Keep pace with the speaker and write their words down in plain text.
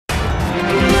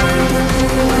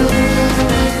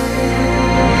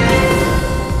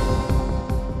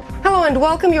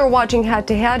welcome. You're watching Head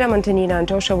to Head. I'm Antonina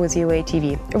Antosha with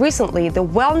UATV. Recently, the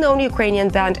well-known Ukrainian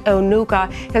band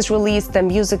ONUKA has released a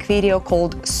music video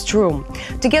called Strum.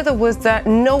 Together with the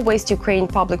NoWasteUkraine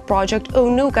public project,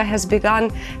 ONUKA has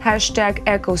begun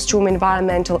 #ECOSTRUM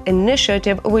environmental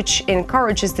initiative, which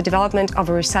encourages the development of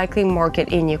a recycling market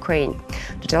in Ukraine.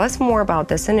 To tell us more about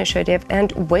this initiative and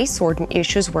waste sorting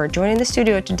issues, we're joined in the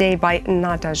studio today by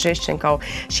Nata Zhyzhchenko.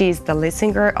 She is the lead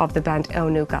singer of the band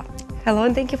ONUKA. Hello,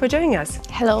 and thank you for joining us.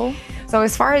 Hello. So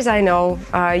as far as I know,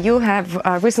 you have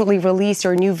recently released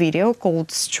your new video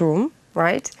called Strum,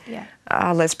 right? Yeah.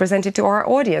 Let's present it to our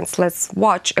audience. Let's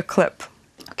watch a clip.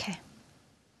 Okay.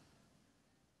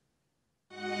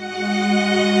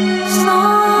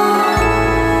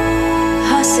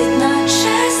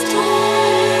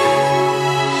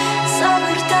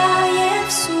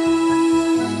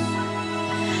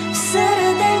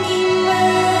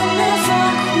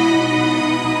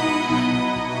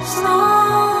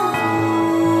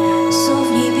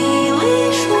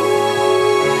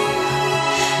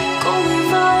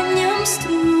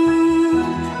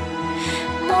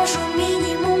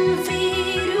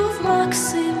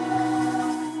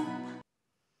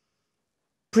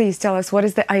 Please tell us, what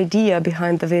is the idea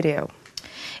behind the video?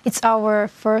 It's our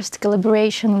first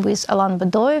collaboration with Alan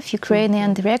Badoyev,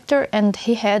 Ukrainian director, and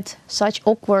he had such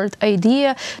awkward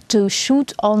idea to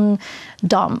shoot on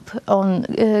dump, on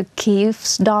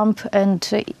Kiev's dump, and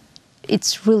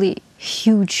it's really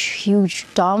huge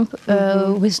dump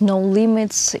with no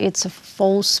limits. It's a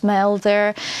foul smell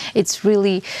there. It's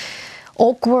really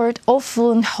awkward,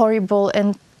 awful and horrible,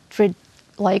 and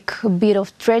like a bit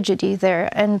of tragedy there.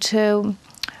 And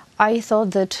I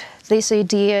thought that this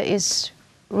idea is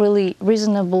really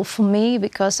reasonable for me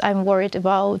because I'm worried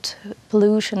about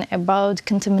pollution, about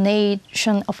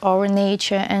contamination of our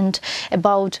nature, and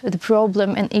about the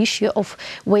problem and issue of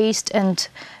waste and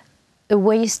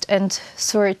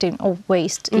sorting of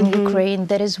waste in Ukraine.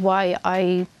 That is why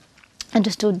I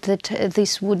understood that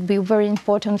this would be very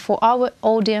important for our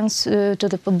audience, to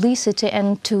the publicity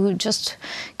and to just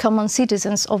common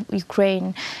citizens of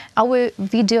Ukraine. Our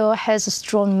video has a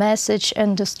strong message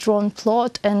and a strong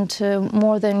plot, and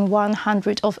more than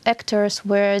 100 of actors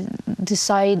were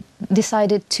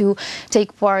decided to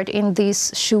take part in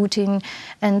this shooting.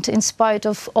 And in spite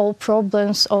of all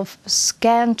problems of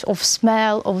scent, of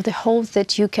smell, of the hole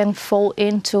that you can fall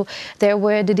into, they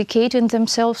were dedicating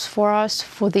themselves for us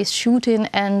for this shooting,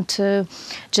 and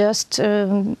just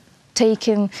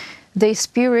taking their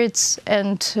spirits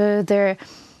and their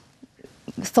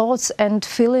thoughts and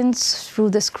feelings through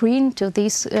the screen to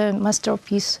this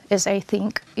masterpiece, as I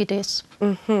think it is.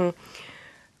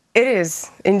 It is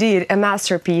indeed a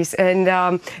masterpiece, and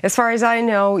as far as I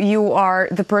know, you are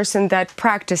the person that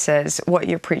practices what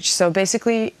you preach. So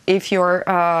basically, if you're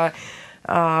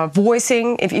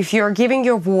if you're giving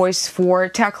your voice for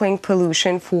tackling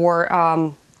pollution, for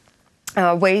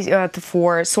ways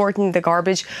for sorting the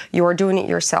garbage, you're doing it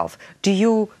yourself. Do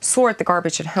you sort the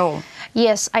garbage at home?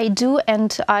 Yes, I do,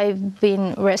 and I've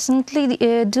been recently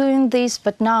doing this,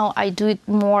 but now I do it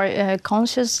more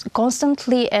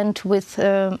constantly, and with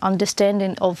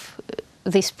understanding of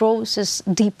this process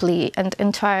deeply and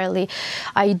entirely.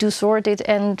 I do sort it,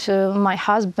 and my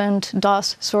husband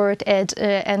does sort it,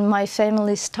 and my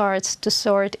family starts to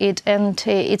sort it, and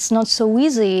it's not so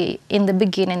easy in the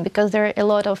beginning because there are a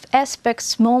lot of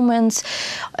aspects, moments,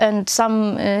 and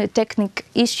some technical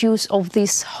issues of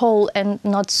this whole and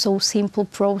not so simple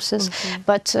process.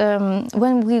 But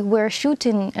when we were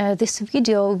shooting this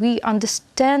video, we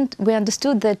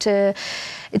understood that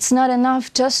it's not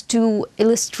enough just to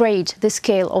illustrate the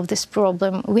scale of this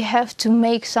problem. We have to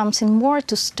make something more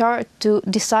to start to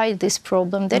decide this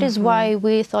problem. That is why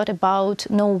we thought about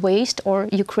No Waste, or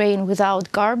Ukraine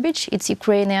Without Garbage. It's a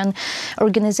Ukrainian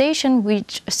organization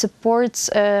which supports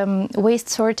waste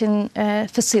sorting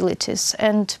facilities.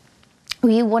 And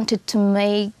we wanted to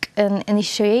make an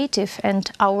initiative,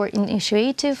 and our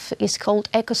initiative is called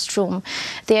ECOSTRUM.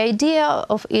 The idea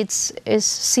of it is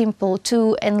simple: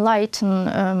 to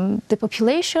enlighten the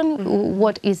population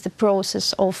what is the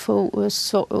process of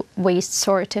waste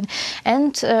sorting,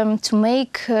 and to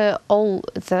make all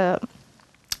the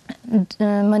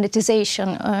monetization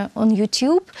on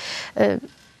YouTube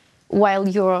while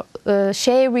you're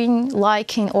sharing,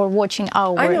 liking, or watching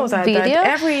our video. I know that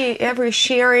every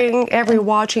sharing, every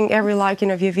watching, every liking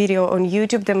of your video on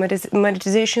YouTube, the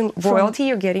monetization royalty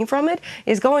you're getting from it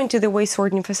is going to the waste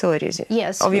sorting facilities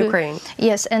of Ukraine.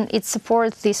 Yes, and it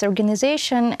supports this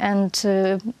organization, and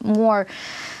more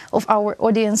of our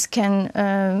audience can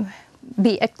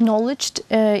be acknowledged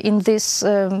in this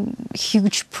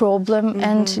huge problem,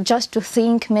 and just to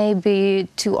think, maybe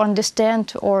to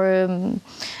understand, or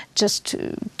just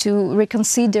to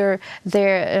reconsider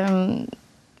their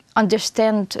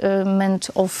understanding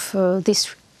of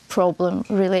this problem,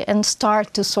 really, and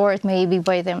start to sort maybe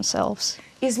by themselves.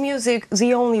 Is music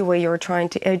the only way you're trying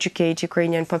to educate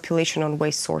Ukrainian population on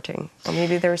waste sorting? Or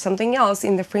maybe there's something else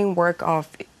in the framework of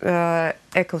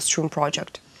ECOSTRUM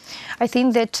project? I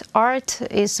think that art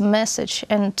is a message,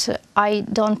 and I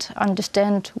don't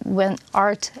understand when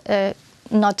art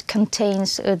not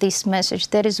contains this message.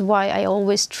 That is why I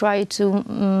always try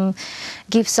to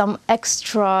give some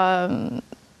extra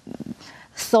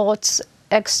thoughts,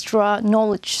 extra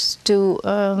knowledge to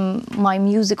my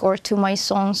music or to my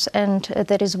songs, and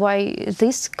that is why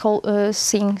this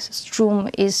thing, Strum,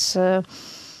 is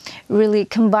really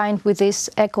combined with this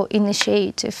eco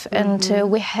initiative. And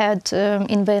we had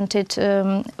invented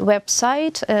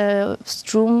website,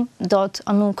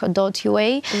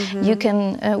 strum.onuka.ua. You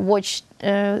can watch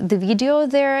the video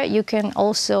there. You can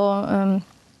also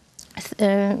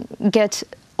get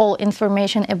all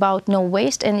information about no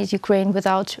waste and Ukraine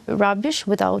without rubbish,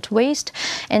 without waste,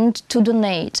 and to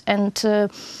donate. And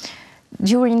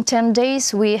during 10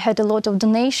 days we had a lot of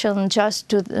donation just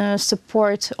to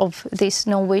support of this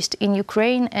no waste in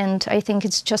Ukraine, and I think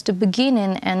it's just a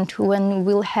beginning, and when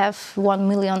we'll have 1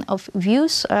 million of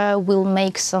views, we'll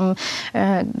make some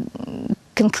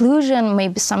conclusion,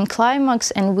 maybe some climax,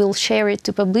 and we'll share it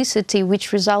to publicity,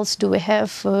 which results do we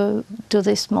have to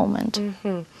this moment.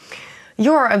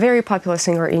 You're a very popular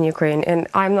singer in Ukraine, and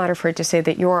I'm not afraid to say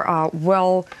that you're a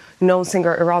well-known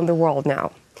singer around the world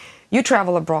now. You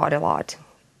travel abroad a lot.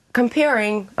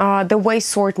 Comparing the waste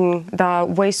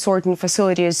sorting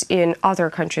facilities in other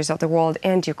countries of the world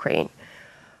and Ukraine,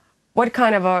 what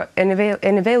kind of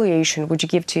an evaluation would you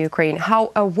give to Ukraine?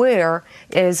 How aware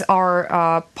is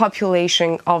our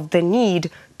population of the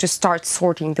need to start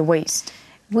sorting the waste?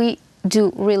 We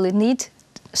do really need to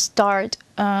start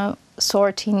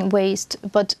sorting waste,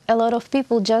 but a lot of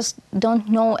people just don't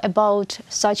know about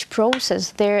such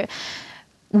process. They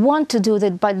want to do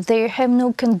that, but they have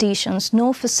no conditions,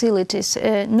 no facilities,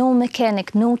 no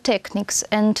mechanic, no techniques,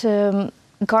 and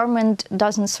government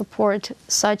doesn't support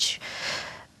such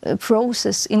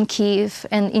process in Kiev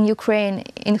and in Ukraine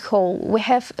in whole. We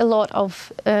have a lot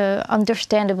of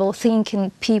understandable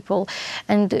thinking people,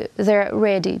 and they're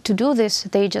ready to do this.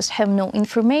 They just have no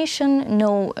information,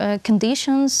 no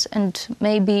conditions, and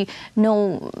maybe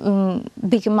no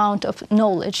big amount of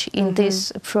knowledge in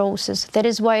this process. That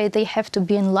is why they have to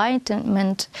be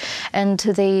enlightenment, and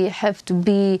they have to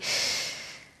be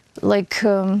like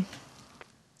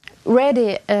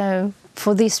ready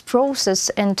for this process.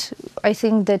 And I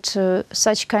think that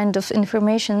such kind of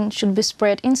information should be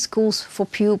spread in schools for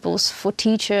pupils, for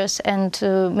teachers, and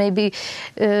maybe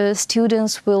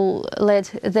students will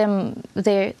let them,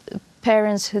 their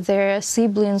parents, their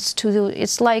siblings to do.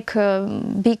 It's like a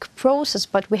big process,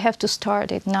 but we have to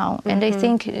start it now. And I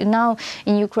think now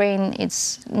in Ukraine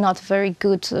it's not very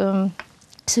good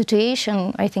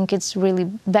situation. I think it's really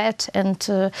bad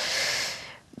and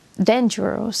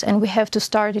dangerous, and we have to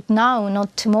start it now,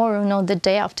 not tomorrow, not the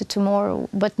day after tomorrow,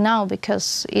 but now,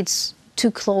 because it's too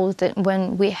close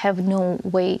when we have no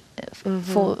way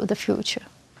for the future.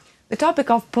 The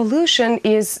topic of pollution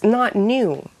is not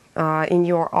new in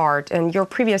your art, and your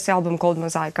previous album called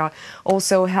Mozaika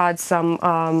also had some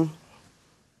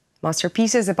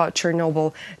masterpieces about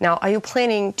Chernobyl. Now, are you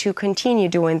planning to continue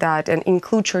doing that and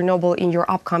include Chernobyl in your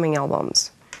upcoming albums?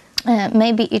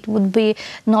 Maybe it would be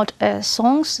not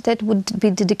songs that would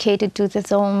be dedicated to the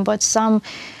zone, but some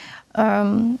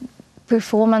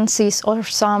performances or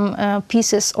some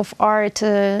pieces of art,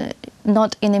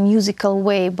 not in a musical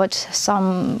way, but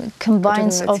some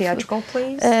combines of theatrical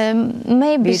plays?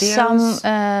 Maybe videos?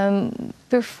 Some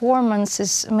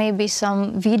performances, maybe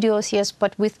some videos, yes,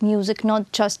 but with music,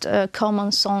 not just common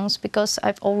songs, because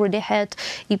I've already had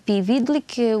EP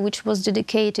Vidlik, which was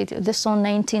dedicated the song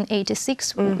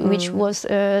 1986, which was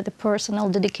the personal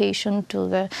dedication to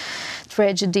the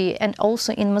tragedy. And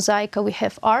also in Mozaika we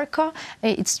have Arka,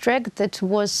 its track that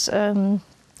was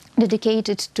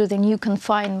dedicated to the new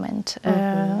confinement.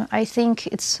 I think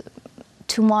it's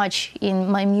too much in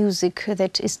my music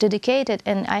that is dedicated,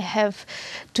 and I have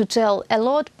to tell a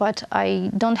lot, but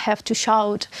I don't have to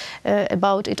shout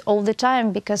about it all the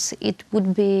time, because it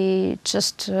would be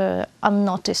just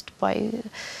unnoticed by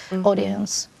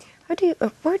audience.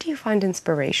 Where do you find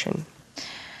inspiration?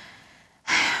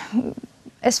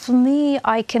 As for me,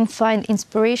 I can find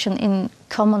inspiration in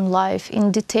common life,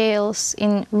 in details,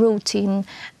 in routine,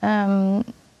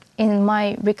 in my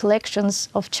recollections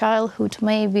of childhood,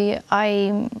 maybe I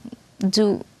do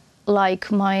like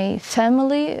my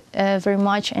family very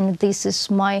much, and this is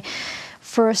my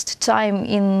first time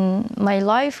in my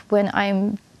life when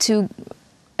I'm too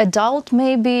adult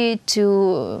maybe to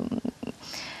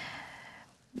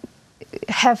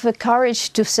have the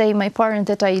courage to say my parents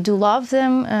that I do love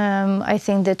them. I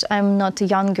think that I'm not a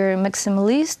younger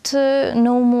maximalist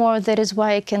no more. That is why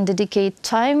I can dedicate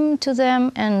time to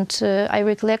them, and I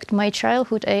recollect my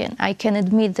childhood, and I can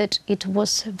admit that it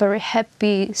was very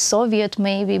happy Soviet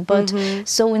maybe, but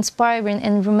so inspiring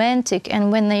and romantic.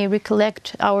 And when I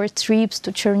recollect our trips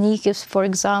to Chernihiv, for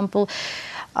example,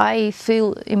 I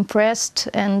feel impressed,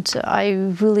 and I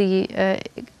really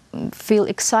feel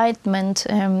excitement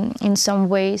in some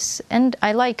ways. And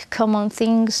I like common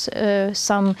things,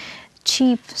 some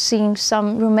cheap things,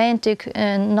 some romantic,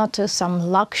 and not some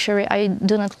luxury. I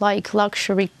do not like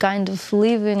luxury kind of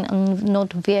living and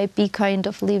not VIP kind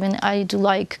of living. I do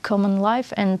like common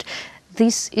life, and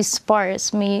this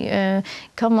inspires me,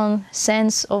 common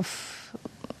sense of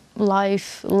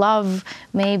life, love,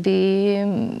 maybe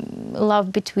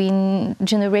love between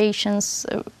generations,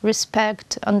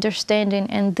 respect, understanding,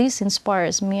 and this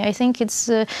inspires me. I think it's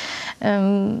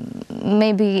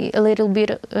maybe a little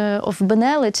bit of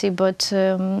banality, but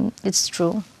it's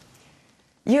true.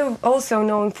 You're also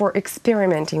known for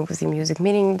experimenting with your music,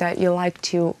 meaning that you like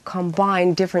to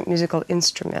combine different musical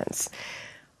instruments.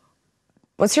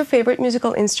 What's your favorite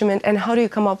musical instrument, and how do you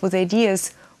come up with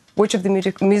ideas? Which of the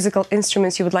musical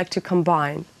instruments you would like to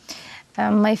combine?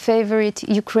 My favorite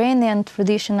Ukrainian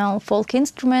traditional folk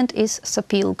instrument is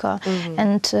sopilka,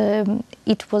 and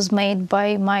it was made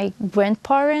by my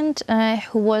grandparent,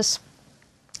 who was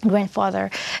grandfather.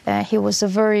 He was a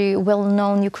very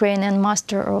well-known Ukrainian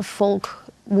master of folk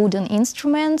wooden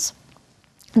instruments.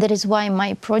 That is why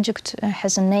my project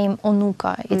has a name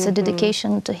ONUKA. It's a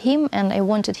dedication to him, and I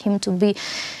wanted him to be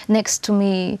next to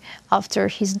me after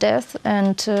his death.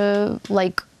 And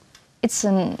like, it's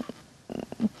a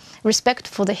respect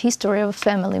for the history of a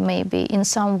family, maybe in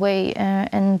some way.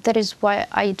 And that is why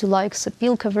I do like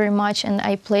sopilka very much, and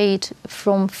I play it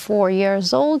from 4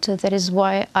 years old. That is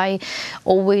why I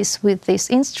always with this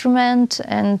instrument,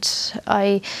 and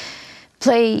I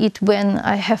play it when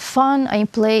I have fun. I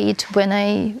play it when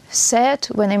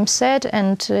I'm sad,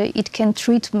 and it can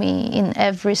treat me in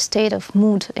every state of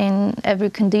mood, in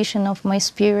every condition of my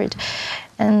spirit.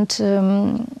 And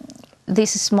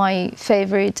this is my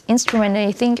favorite instrument.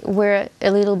 I think we're a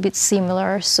little bit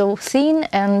similar, so thin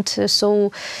and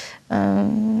so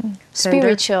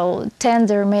spiritual,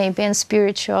 tender maybe, and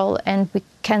spiritual, and we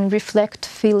can reflect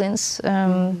feelings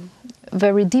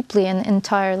very deeply and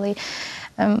entirely.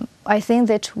 I think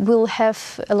that we'll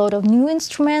have a lot of new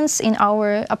instruments in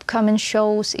our upcoming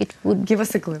shows. It would give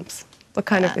us a glimpse. What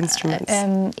kind of instruments?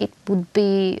 It would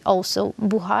be also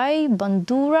buhai,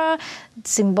 bandura,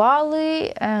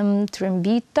 cymbali,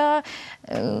 трембіта,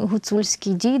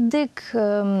 гуцульський дідик,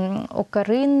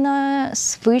 окарина,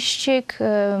 свищик,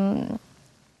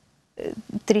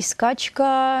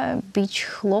 тріскачка, біч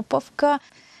хлопавка,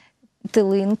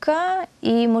 тилинка,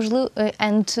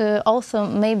 and also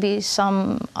maybe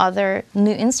some other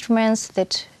new instruments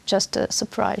that just a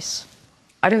surprise.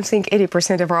 I don't think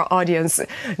 80% of our audience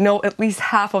know at least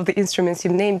half of the instruments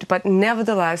you've named, but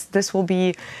nevertheless, this will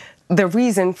be the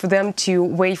reason for them to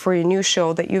wait for your new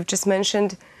show that you've just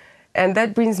mentioned. And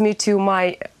that brings me to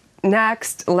my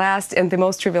next, last, and the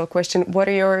most trivial question. What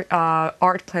are your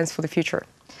art plans for the future?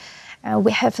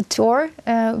 We have a tour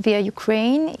via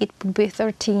Ukraine. It would be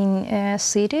 13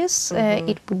 cities.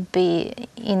 It would be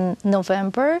in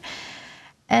November.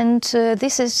 And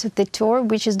this is the tour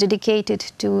which is dedicated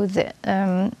to the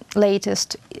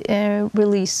latest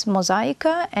release,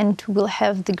 Mozaika, and we'll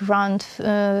have the grand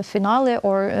finale,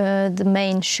 or the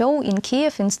main show in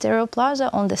Kiev, in Stereo Plaza,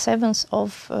 on the 7th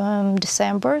of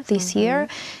December this year.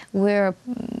 We're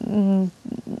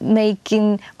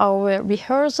making our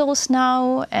rehearsals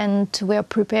now, and we're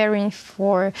preparing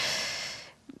for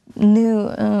new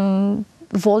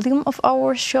volume of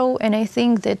our show, and I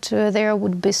think that there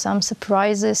would be some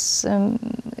surprises,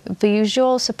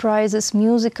 visual surprises,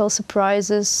 musical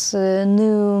surprises,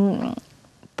 new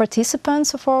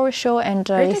participants of our show,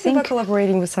 and I think about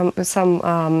collaborating with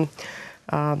some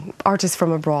artists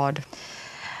from abroad.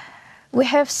 We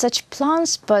have such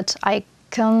plans, but I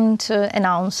can't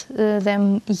announce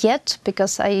them yet,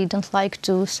 because I don't like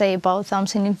to say about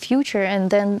something in future and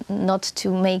then not to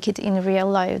make it in real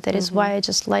life. That is why I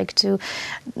just like to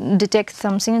detect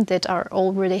something that are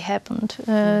already happened.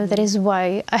 That is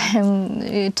why I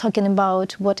am talking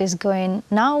about what is going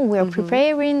now. We're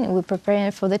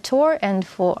preparing for the tour and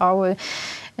for our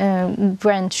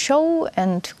grand show,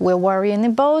 and we're worrying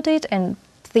about it and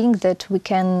think that we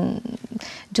can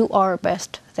do our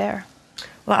best there.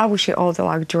 Well, I wish you all the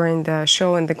luck during the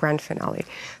show and the grand finale.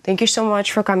 Thank you so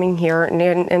much for coming here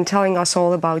and telling us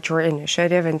all about your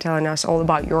initiative and telling us all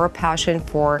about your passion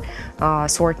for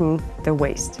sorting the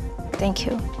waste. Thank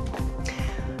you.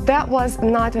 That was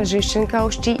Nata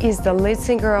Zhyzhchenko. She is the lead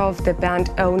singer of the band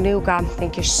ONUKA.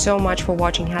 Thank you so much for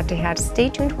watching Head to Head. Stay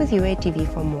tuned with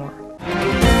UATV for more.